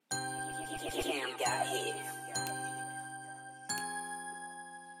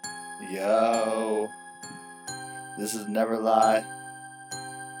Yo, this is Never Lie.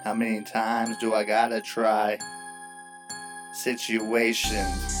 How many times do I gotta try?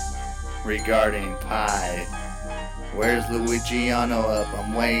 Situations regarding pie. Where's Luigiano up?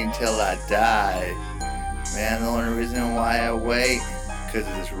 I'm waiting till I die. Man, the only reason why I wait, 'cause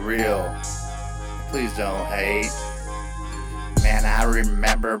it's real. Please don't hate. Man, I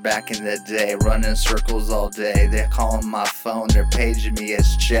remember back in the day, running circles all day. They're calling my phone, they're paging me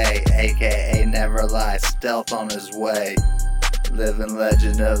as Jay, aka Never Lie, Stealth on his way. Living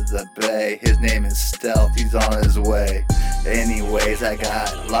legend of the Bay, his name is Stealth, he's on his way. Anyways, I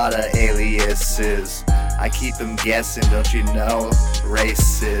got a lot of aliases. I keep them guessing, don't you know?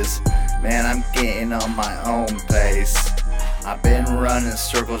 Races. Man, I'm getting on my own pace. I've been running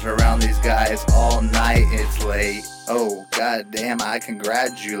circles around these guys all night, it's late. Oh, goddamn, I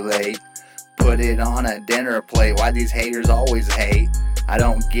congratulate. Put it on a dinner plate, why these haters always hate? I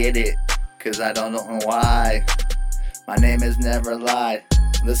don't get it, 'cause I don't know why. My name is Never Lie,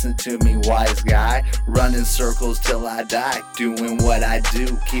 listen to me wise guy. Running circles till I die, doing what I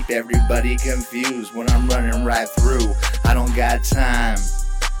do. Keep everybody confused when I'm running right through. I don't got time,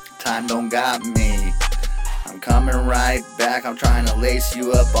 time don't got me. I'm coming right back, I'm trying to lace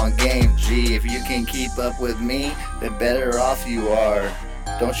you up on game G. If you can keep up with me, then better off you are.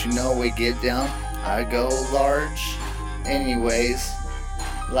 Don't you know we get down, I go large. Anyways,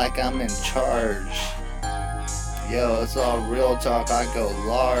 like I'm in charge. Yo, it's all real talk, I go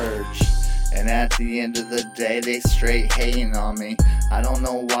large. And at the end of the day, they straight hating on me. I don't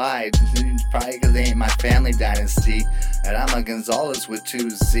know why, it's probably 'cause they ain't my family dynasty. And I'm a Gonzalez with 2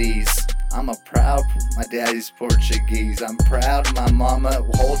 Z's. I'm a proud, my daddy's Portuguese. I'm proud of my mama,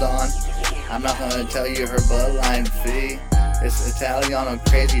 hold on. I'm not gonna tell you her bloodline fee. It's Italiano,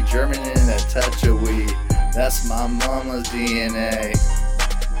 crazy German, and a touch of weed. That's my mama's DNA.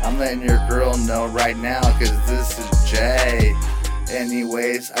 I'm letting your girl know right now, 'cause this is Jay.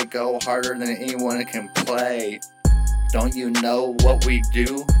 Anyways, I go harder than anyone can play. Don't you know what we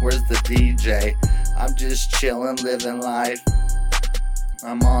do? Where's the DJ? I'm just chillin', living life.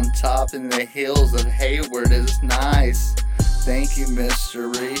 I'm on top in the hills of Hayward, it's nice. Thank you,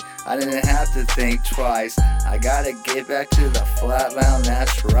 mystery. I didn't have to think twice. I gotta get back to the flatland,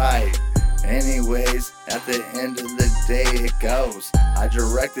 that's right. Anyways, at the end of the day it goes. I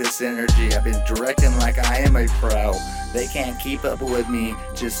direct this energy, I've been directing like I am a pro. They can't keep up with me,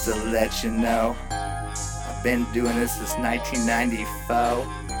 just to let you know. I've been doing this since 1994.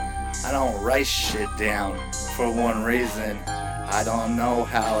 I don't write shit down for one reason. I don't know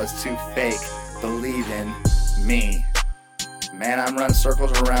how, it's too fake. Believe in me. Man, I'm running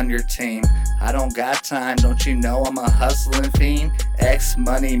circles around your team. I don't got time, don't you know I'm a hustling fiend?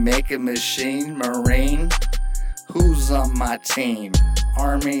 X-money making machine, Marine. Who's on my team?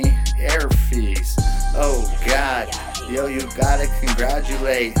 Army, Air Force. Oh God, yo, you gotta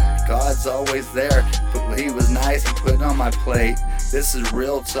congratulate. God's always there, but he was nice, he put it on my plate. This is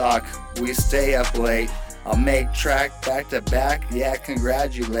real talk, we stay up late. I'll make track back to back, yeah,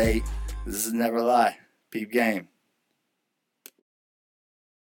 congratulate. This is Never Lie, peep game.